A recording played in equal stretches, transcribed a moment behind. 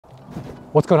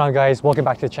What's going on, guys? Welcome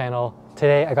back to the channel.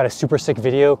 Today I got a super sick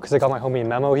video because I got my homie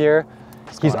Memo here.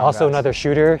 He's also another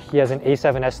shooter. He has an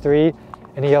A7S III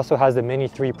and he also has the Mini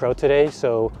 3 Pro today.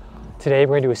 So today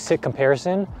we're gonna do a sick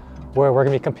comparison where we're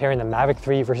gonna be comparing the Mavic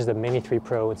 3 versus the Mini 3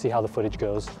 Pro and see how the footage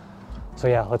goes. So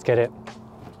yeah, let's get it.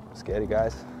 Let's get it,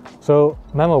 guys. So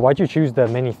Memo, why'd you choose the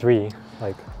Mini 3?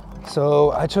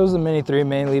 So I chose the Mini 3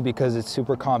 mainly because it's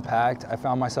super compact. I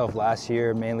found myself last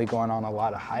year mainly going on a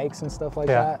lot of hikes and stuff like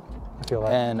that. I feel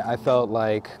that. And I felt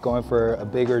like going for a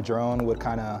bigger drone would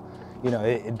kind of,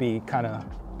 it'd be kind of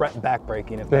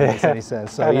backbreaking, if that makes any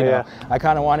sense. So, I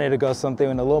kind of wanted to go something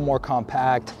a little more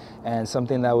compact and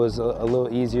something that was a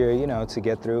little easier, to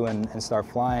get through and start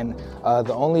flying.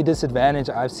 The only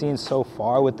disadvantage I've seen so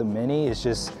far with the Mini is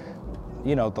just,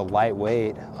 the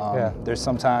lightweight. There's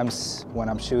sometimes when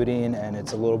I'm shooting and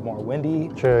it's a little more windy.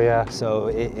 True, yeah. So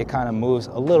it kind of moves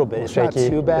a little bit. It's shaky. not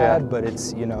too bad, but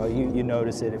it's, you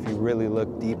notice it if you really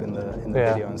look deep in the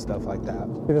video and stuff like that.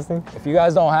 See this thing? If you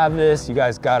guys don't have this, you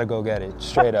guys gotta go get it,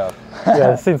 straight up.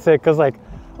 Yeah, this thing's sick, because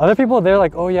other people, they're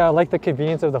like, oh yeah, I like the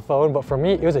convenience of the phone, but for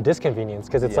me, it was a disconvenience,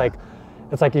 because it's like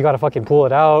you gotta fucking pull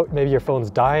it out, maybe your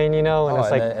phone's dying, and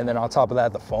and then on top of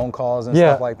that, the phone calls and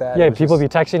stuff like that. Yeah, people be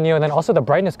texting you, and then also the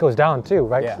brightness goes down too,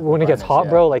 right? Yeah, when it gets hot,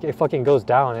 bro, it fucking goes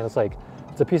down, and it's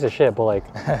a piece of shit, but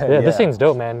this thing's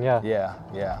dope, man. Yeah.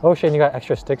 Oh shit, and you got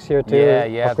extra sticks here too.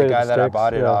 Yeah, the guy that I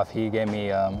bought it off, he gave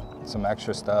me some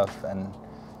extra stuff, and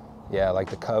like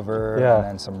the cover, and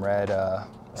then some red.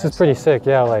 This is pretty sick,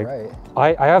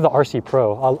 I have the RC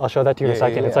Pro. I'll show that to you in a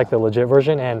second. It's like the legit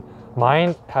version, and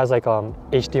mine has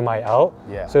HDMI out,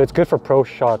 so it's good for pro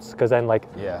shots, because then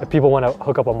if people want to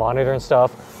hook up a monitor and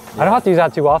stuff, I don't have to use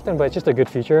that too often, but it's just a good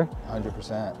feature.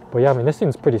 100%. But yeah, I mean, this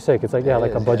thing's pretty sick. It's like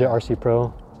a budget RC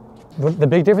Pro. The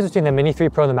big difference between the Mini 3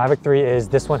 Pro and the Mavic 3 is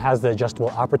this one has the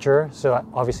adjustable aperture, so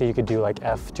obviously you could do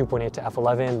f2.8 to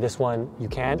f11. This one you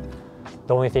can't.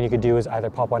 The only thing you could do is either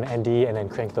pop on ND and then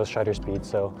crank those shutter speeds,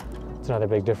 so it's another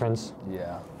big difference.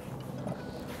 Yeah.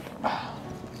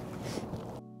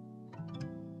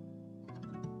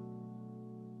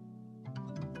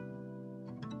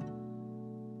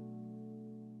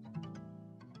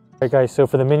 Alright guys, so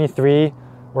for the Mini 3,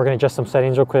 we're going to adjust some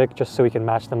settings real quick just so we can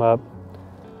match them up.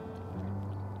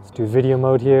 Let's do video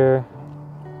mode here.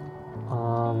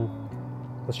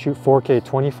 Let's shoot 4K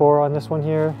 24 on this one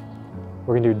here.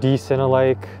 We're going to do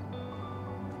D-Cinelike.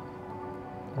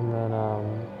 And then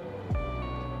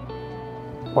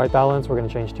white balance, we're going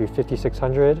to change to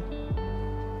 5600.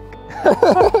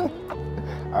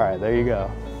 Alright, there you go.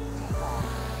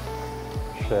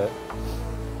 Shit.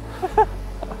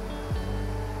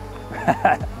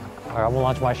 Alright, I'm gonna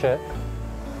launch my shit.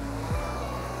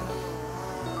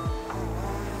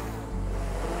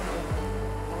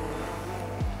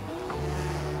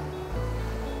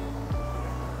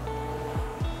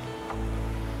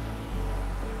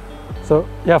 So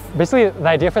yeah, basically the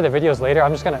idea for the videos later,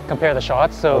 I'm just gonna compare the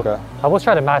shots. So I will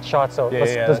try to match shots. So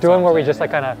let's do one where we just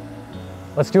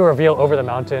let's do a reveal over the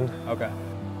mountain. Okay.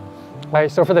 All right,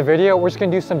 so for the video, we're just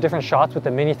gonna do some different shots with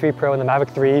the Mini 3 Pro and the Mavic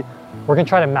 3. We're gonna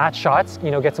try to match shots,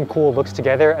 get some cool looks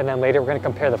together, and then later we're gonna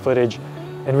compare the footage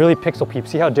and really pixel peep,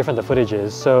 see how different the footage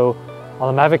is. So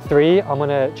on the Mavic 3, I'm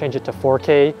gonna change it to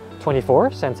 4K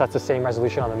 24, since that's the same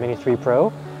resolution on the Mini 3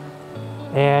 Pro.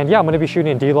 And yeah, I'm gonna be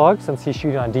shooting in D-Log since he's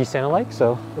shooting on D-Cinelike,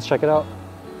 so let's check it out.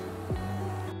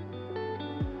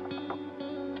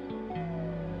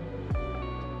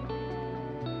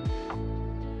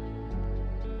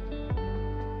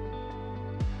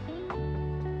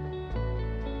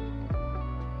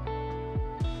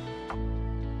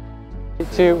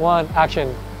 Three, two, one,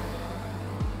 action.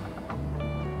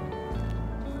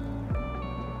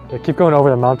 Yeah, keep going over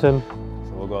the mountain.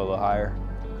 So we'll go a little higher.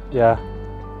 Yeah.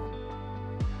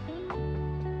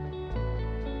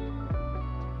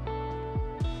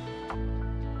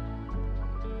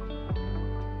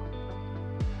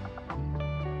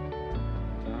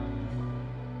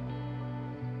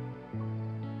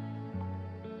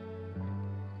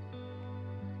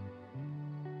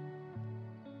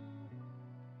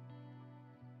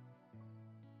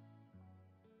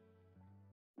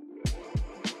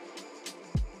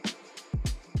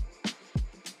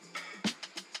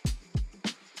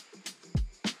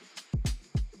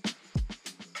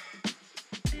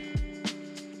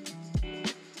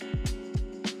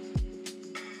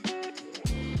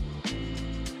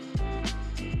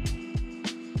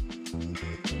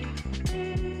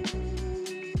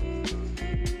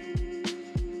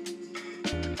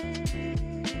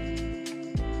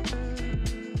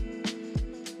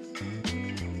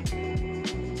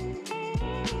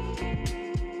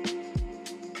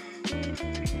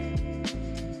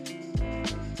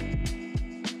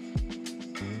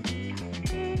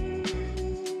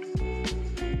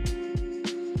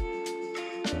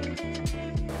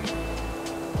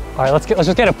 All right, let's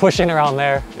just get a push in around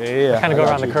there. Yeah. Kind of go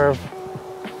around the curve.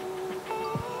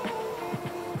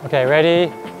 Okay,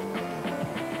 ready?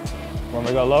 Want me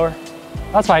to go lower?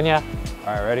 That's fine, yeah.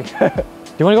 All right, ready? Do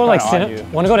you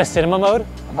want to go to cinema mode?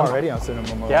 I'm already on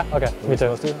cinema mode. Yeah. Okay. Me too.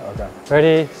 Okay.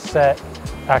 Ready, set,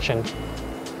 action.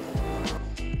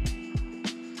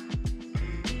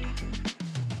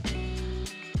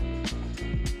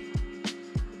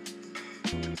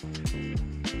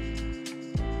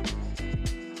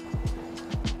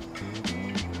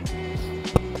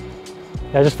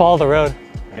 Yeah, just follow the road.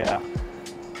 Yeah.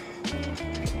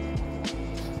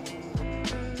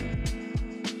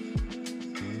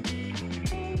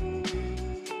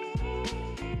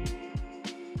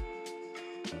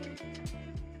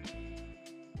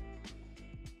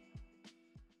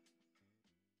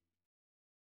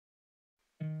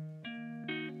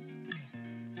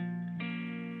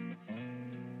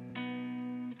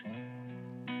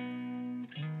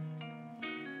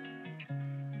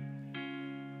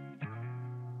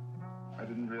 I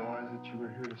didn't realize that you were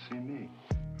here to see me.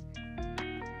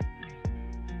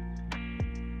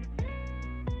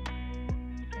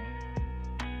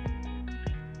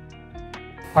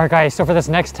 All right guys, so for this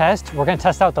next test, we're gonna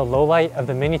test out the low light of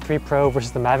the Mini 3 Pro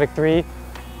versus the Mavic 3.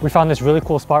 We found this really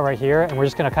cool spot right here and we're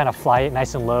just gonna kind of fly it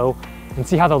nice and low and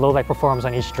see how the low light performs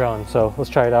on each drone. So let's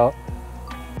try it out.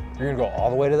 You're gonna go all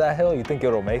the way to that hill? You think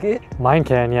it'll make it? Mine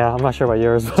can, yeah. I'm not sure about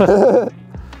yours. No.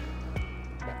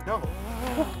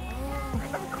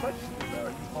 What kind of question is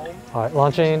that? Home? All right,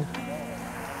 launching.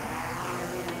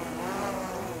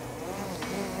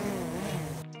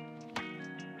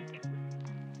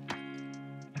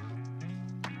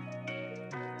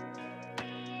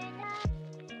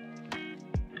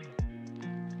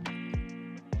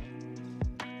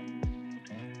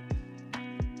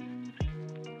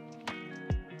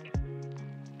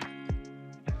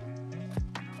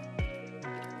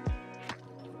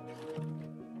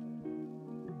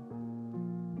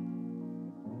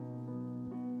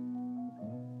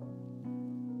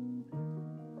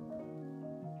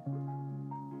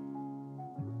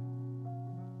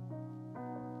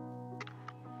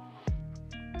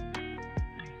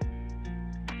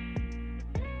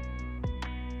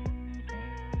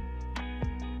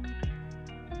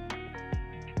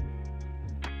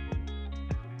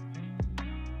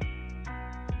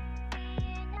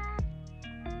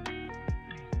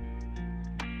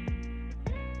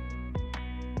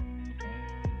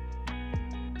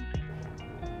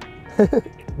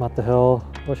 I'm at the hill.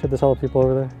 Oh shit, there's all the people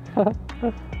over there.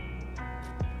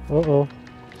 Uh-oh.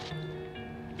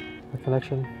 The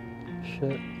connection.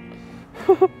 Shit.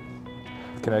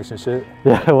 Connection shit?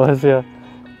 Yeah, it was, yeah.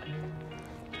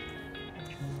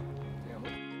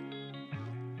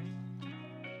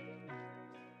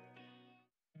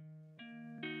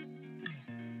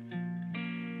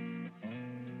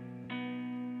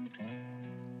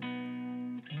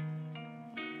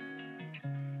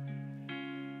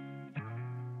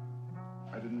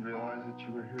 I didn't realize that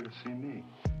you were here to see me.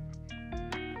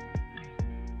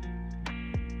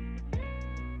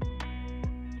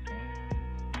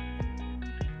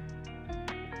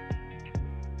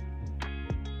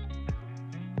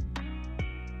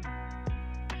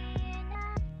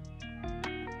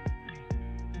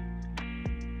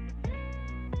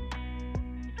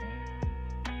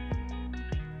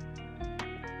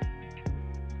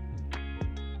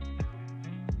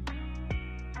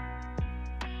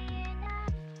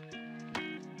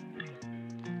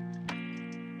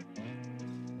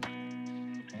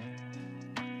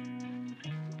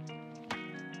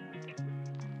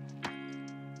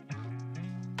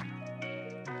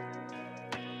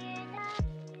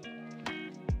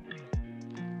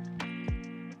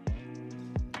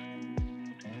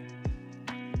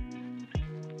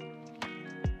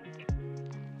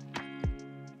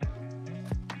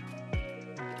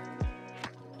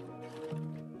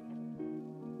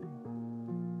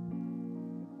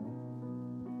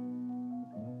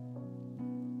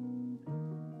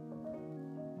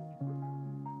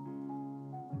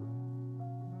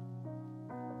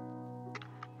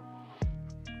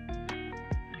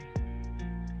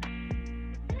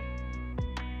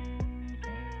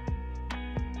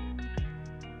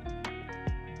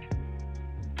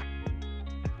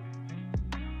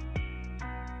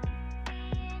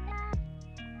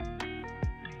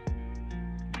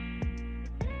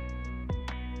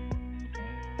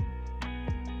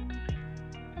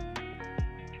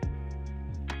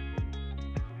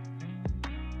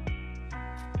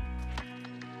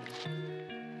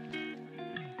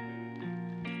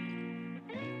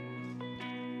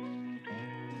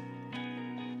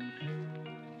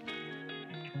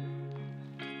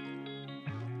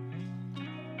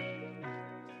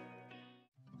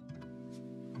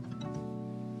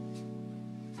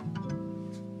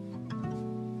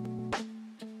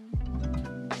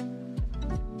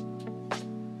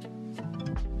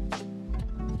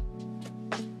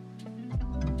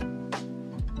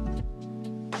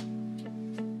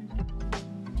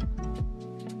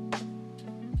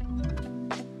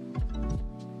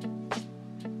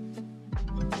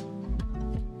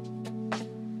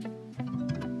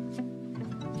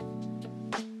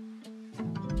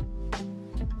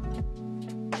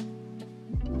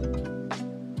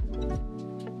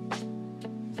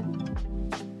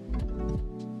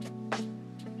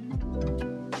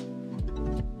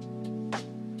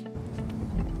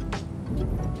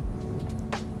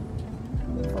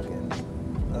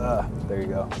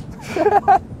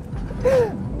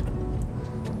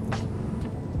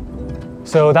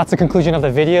 So that's the conclusion of the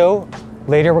video.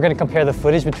 Later, we're gonna compare the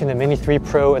footage between the Mini 3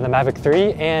 Pro and the Mavic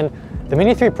 3. And the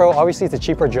Mini 3 Pro, obviously it's a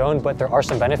cheaper drone, but there are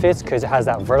some benefits because it has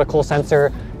that vertical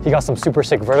sensor. You got some super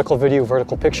sick vertical video,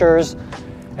 vertical pictures.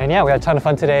 And yeah, we had a ton of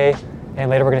fun today. And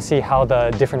later we're gonna see how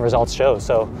the different results show.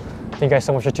 So thank you guys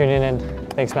so much for tuning in.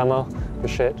 Thanks, Memo. Good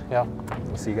shit, yeah.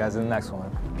 We'll see you guys in the next one.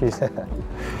 Peace.